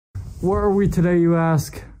Where are we today, you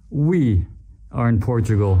ask? We are in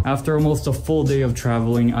Portugal. After almost a full day of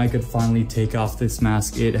traveling, I could finally take off this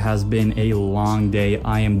mask. It has been a long day.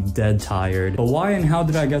 I am dead tired. But why and how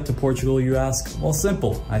did I get to Portugal, you ask? Well,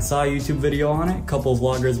 simple. I saw a YouTube video on it. A couple of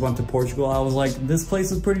vloggers went to Portugal. I was like, this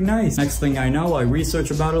place is pretty nice. Next thing I know, I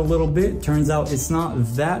research about it a little bit. Turns out it's not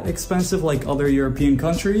that expensive like other European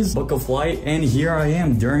countries. Book a flight, and here I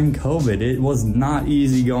am during COVID. It was not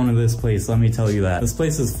easy going to this place, let me tell you that. This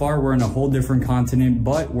place is far. We're in a whole different continent,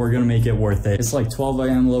 but we're gonna make it worth it. It's like 12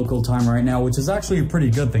 a.m. local time right now, which is actually a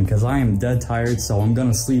pretty good thing because I am dead tired, so I'm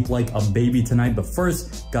gonna sleep like a baby tonight, but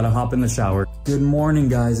first, gotta hop in the shower. Good morning,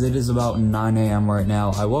 guys. It is about 9 a.m. right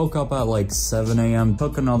now. I woke up at like 7 a.m.,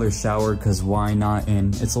 took another shower because why not,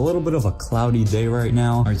 and it's a little bit of a cloudy day right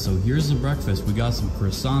now. All right, so here's the breakfast. We got some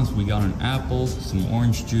croissants, we got an apple, some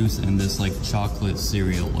orange juice, and this like chocolate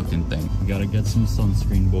cereal looking thing. We gotta get some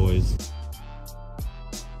sunscreen, boys.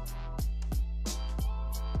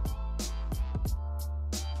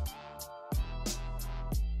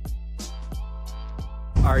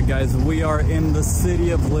 Alright guys, we are in the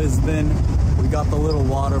city of Lisbon. We got the little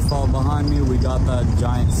waterfall behind me. We got that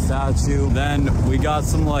giant statue. Then we got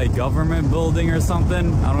some like government building or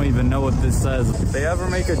something. I don't even know what this says. If they ever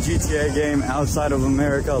make a GTA game outside of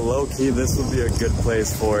America, low-key, this would be a good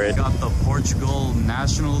place for it. Got the Portugal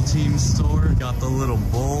national team store. Got the little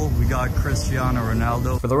bull. We got Cristiano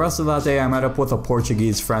Ronaldo. For the rest of that day, I met up with a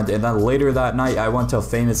Portuguese friend. And then later that night, I went to a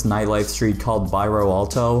famous nightlife street called Bairro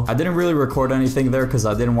Alto. I didn't really record anything there because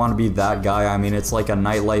I didn't want to be that guy. I mean, it's like a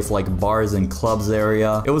nightlife, like bars and clubs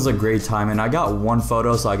area. It was a great time, and I got one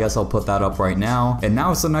photo, so I guess I'll put that up right now. And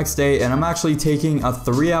now it's the next day, and I'm actually taking a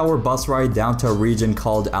 3-hour bus ride down to a region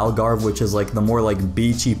called Algarve, which is like the more like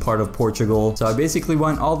beachy part of Portugal. So I basically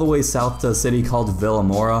went all the way south to a city called Vila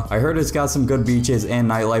Moura. I heard it's got some good beaches and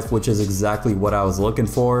nightlife, which is exactly what I was looking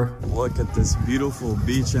for. Look at this beautiful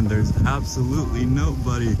beach, and there's absolutely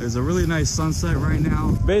nobody. There's a really nice sunset right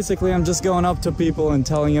now. Basically, I'm just going up to people and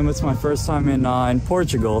telling them it's my first time in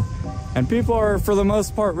Portugal. And people are, for the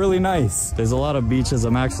most part, really nice. There's a lot of beaches.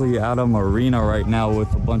 I'm actually at a marina right now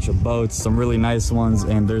with a bunch of boats, some really nice ones,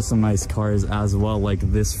 and there's some nice cars as well, like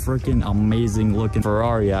this freaking amazing looking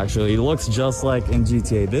Ferrari, actually. It looks just like in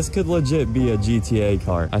GTA. This could legit be a GTA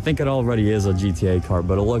car. I think it already is a GTA car,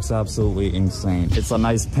 but it looks absolutely insane. It's a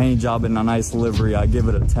nice paint job and a nice livery. I give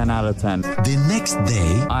it a 10 out of 10. The next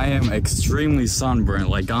day, I am extremely sunburnt,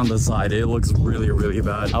 like on the side. It looks really, really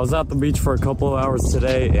bad. I was at the beach for a couple of hours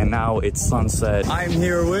today, and now it's sunset. I'm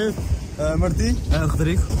here with Martin and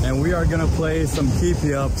Rodrigo, and we are gonna play some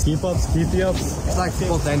keepy-ups. Keep-ups? Keepy-ups? It's like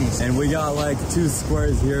football tennis. And we got like 2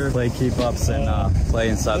 squares here. Play keep-ups and play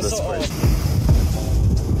inside the squares.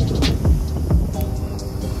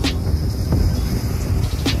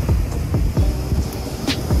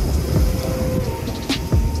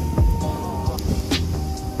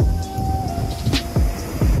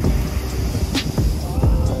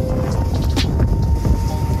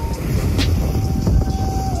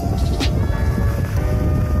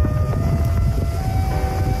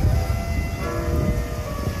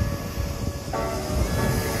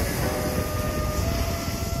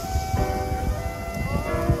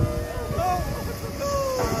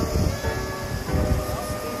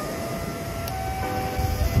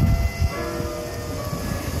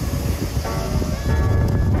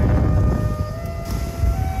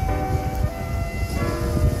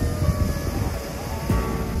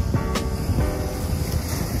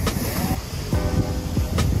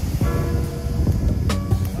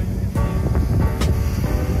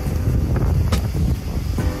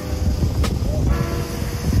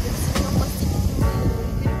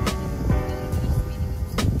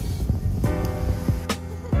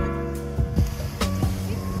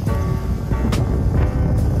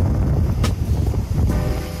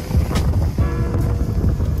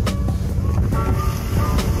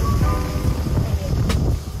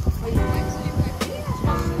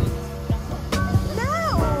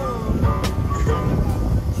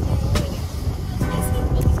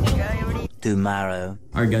 Tomorrow.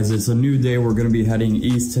 Alright guys, it's a new day. We're going to be heading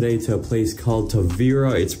east today to a place called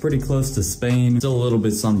Tavira. It's pretty close to Spain. Still a little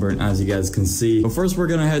bit sunburnt, as you guys can see. But first we're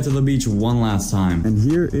going to head to the beach one last time. And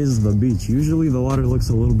here is the beach. Usually the water looks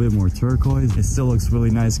a little bit more turquoise. It still looks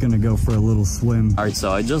really nice. Gonna go for a little swim. Alright,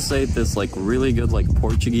 so I just ate this like really good like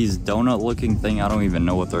Portuguese donut looking thing. I don't even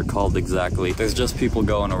know what they're called exactly. There's just people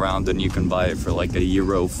going around and you can buy it for like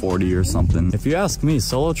 €1.40 or something. If you ask me,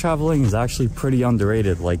 solo traveling is actually pretty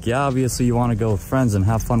underrated. Like, yeah, obviously you want want to go with friends and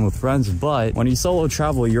have fun with friends. But when you solo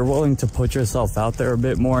travel, you're willing to put yourself out there a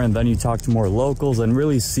bit more, and then you talk to more locals and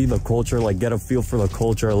really see the culture, like get a feel for the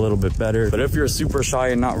culture a little bit better. But if you're super shy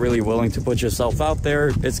and not really willing to put yourself out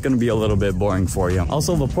there, it's going to be a little bit boring for you.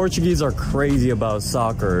 Also, the Portuguese are crazy about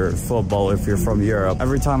soccer or football if you're from Europe.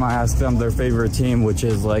 Every time I ask them their favorite team, which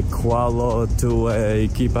is like qual tua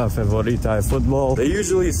equipa favorita de football, they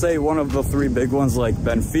usually say one of the three big ones like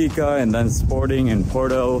Benfica and then Sporting and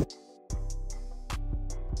Porto.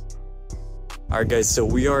 Alright guys, so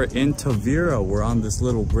we are in Tavira. We're on this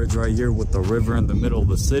little bridge right here with the river in the middle of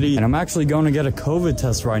the city. And I'm actually going to get a COVID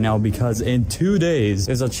test right now because in 2 days,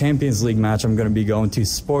 there's a Champions League match. I'm going to be going to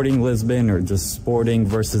Sporting Lisbon, or just Sporting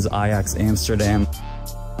versus Ajax Amsterdam.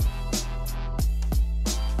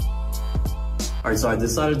 Alright, so I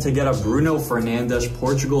decided to get a Bruno Fernandes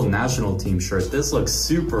Portugal national team shirt. This looks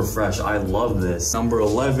super fresh. I love this. Number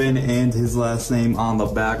 11 and his last name on the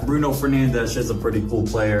back. Bruno Fernandes is a pretty cool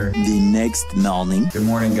player. The next morning. Good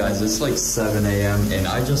morning, guys. It's like 7 a.m. and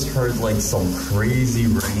I just heard like some crazy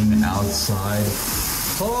rain outside.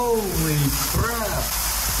 Holy crap!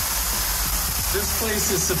 This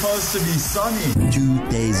place is supposed to be sunny. 2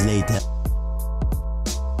 days later.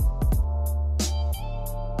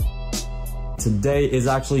 Today is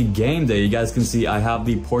actually game day. You guys can see I have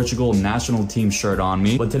the Portugal national team shirt on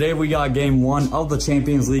me. But today we got game 1 of the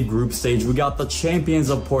Champions League group stage. We got the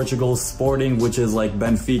champions of Portugal, Sporting, which is like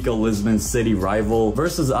Benfica, Lisbon city rival,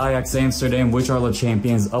 versus Ajax Amsterdam, which are the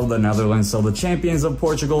champions of the Netherlands. So the champions of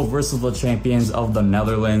Portugal versus the champions of the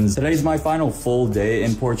Netherlands. Today's my final full day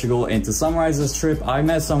in Portugal, and to summarize this trip, I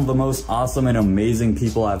met some of the most awesome and amazing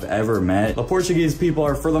people I've ever met. The Portuguese people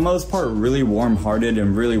are for the most part really warm-hearted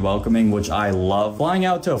and really welcoming, which I love. Flying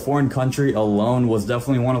out to a foreign country alone was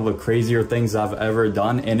definitely one of the crazier things I've ever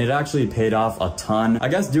done, and it actually paid off a ton. I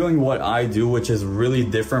guess doing what I do, which is really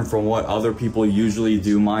different from what other people usually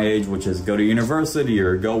do my age, which is go to university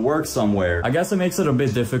or go work somewhere. I guess it makes it a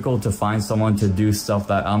bit difficult to find someone to do stuff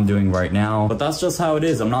that I'm doing right now, but that's just how it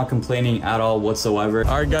is. I'm not complaining at all whatsoever.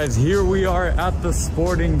 All right guys, here we are at the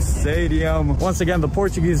Sporting Stadium. Once again, the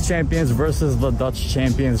Portuguese champions versus the Dutch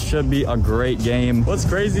champions. Should be a great game. What's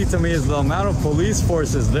crazy to me is the amount of police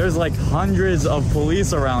forces. There's like hundreds of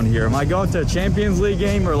police around here. Am I going to a Champions League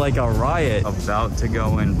game or like a riot? About to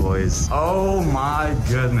go in, boys. Oh my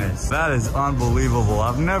goodness. That is unbelievable.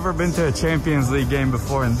 I've never been to a Champions League game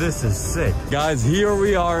before, and this is sick. Guys, here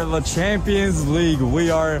we are, the Champions League. We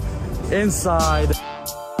are inside.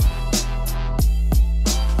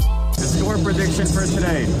 The score prediction for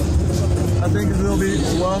today. I think it will be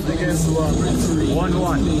 1 against 1.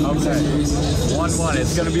 1-1. Okay. 1-1.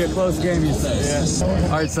 It's going to be a close game, you say? Yes. All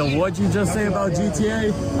right, so what'd you just say about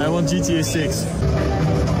GTA? I want GTA 6.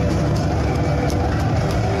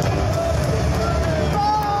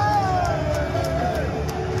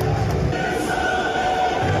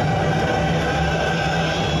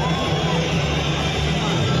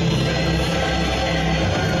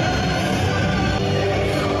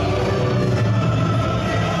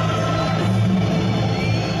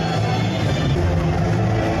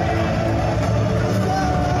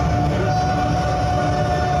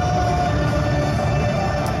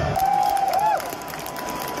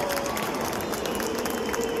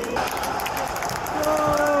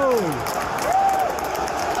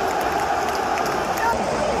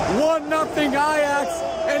 Ajax,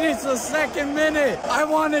 and it's the 2nd minute. I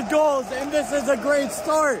wanted goals, and this is a great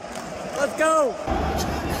start. Let's go.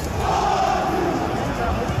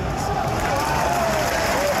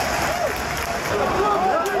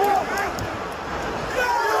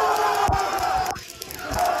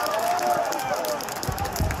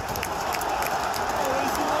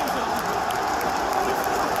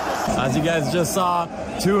 As you guys just saw,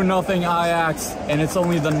 2-0 Ajax, and it's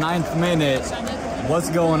only the 9th minute.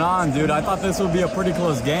 What's going on, dude? I thought this would be a pretty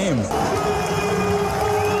close game.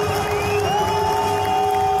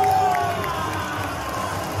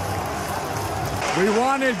 We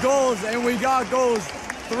wanted goals, and we got goals.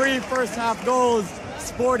 3 first-half goals.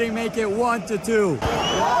 Sporting make it 1-2.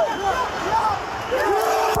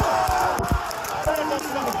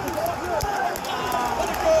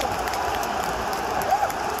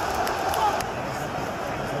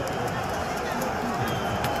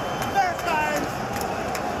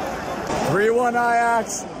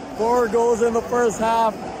 Ajax, 4 goals in the first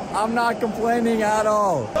half. I'm not complaining at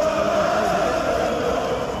all.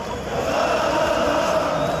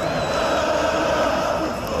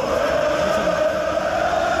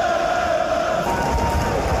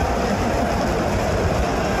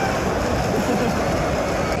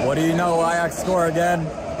 What do you know? Ajax score again.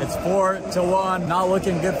 It's 4-1. Not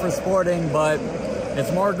looking good for Sporting, but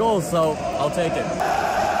it's more goals, so I'll take it.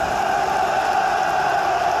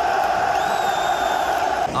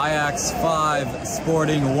 Ajax 5,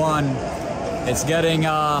 Sporting 1. It's getting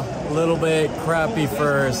a little bit crappy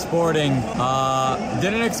for Sporting.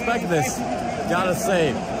 Didn't expect this, gotta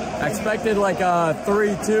say. Expected like a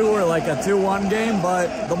 3-2 or like a 2-1 game,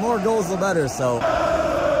 but the more goals the better, so.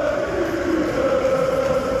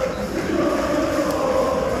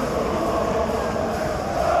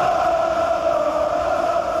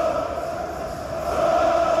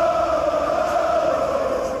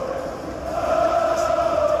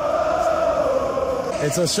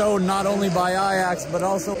 It's a show not only by Ajax, but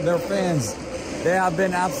also their fans. They have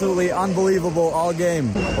been absolutely unbelievable all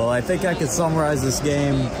game. Well, I think I could summarize this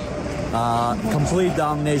game. Complete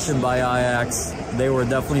domination by Ajax. They were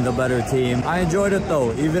definitely the better team. I enjoyed it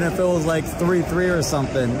though, even if it was like 3-3 or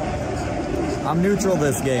something. I'm neutral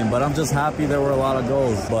this game, but I'm just happy there were a lot of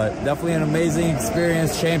goals. But definitely an amazing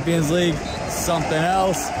experience. Champions League, something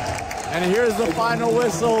else. And here's the final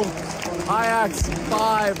whistle. Ajax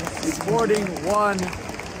 5, Sporting 1.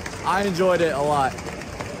 I enjoyed it a lot.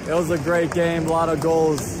 It was a great game, a lot of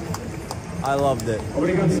goals. I loved it.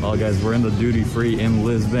 Well guys, we're in the duty free in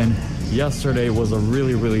Lisbon. Yesterday was a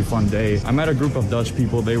really fun day. I met a group of Dutch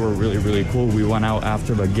people. They were really cool. We went out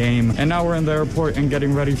after the game and now we're in the airport and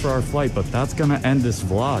getting ready for our flight, but that's gonna end this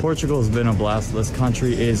vlog. Portugal has been a blast. This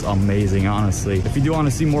country is amazing, honestly. If you do want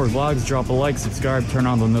to see more vlogs, drop a like, subscribe, turn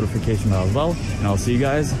on the notification bell as well, and I'll see you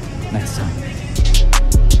guys next time.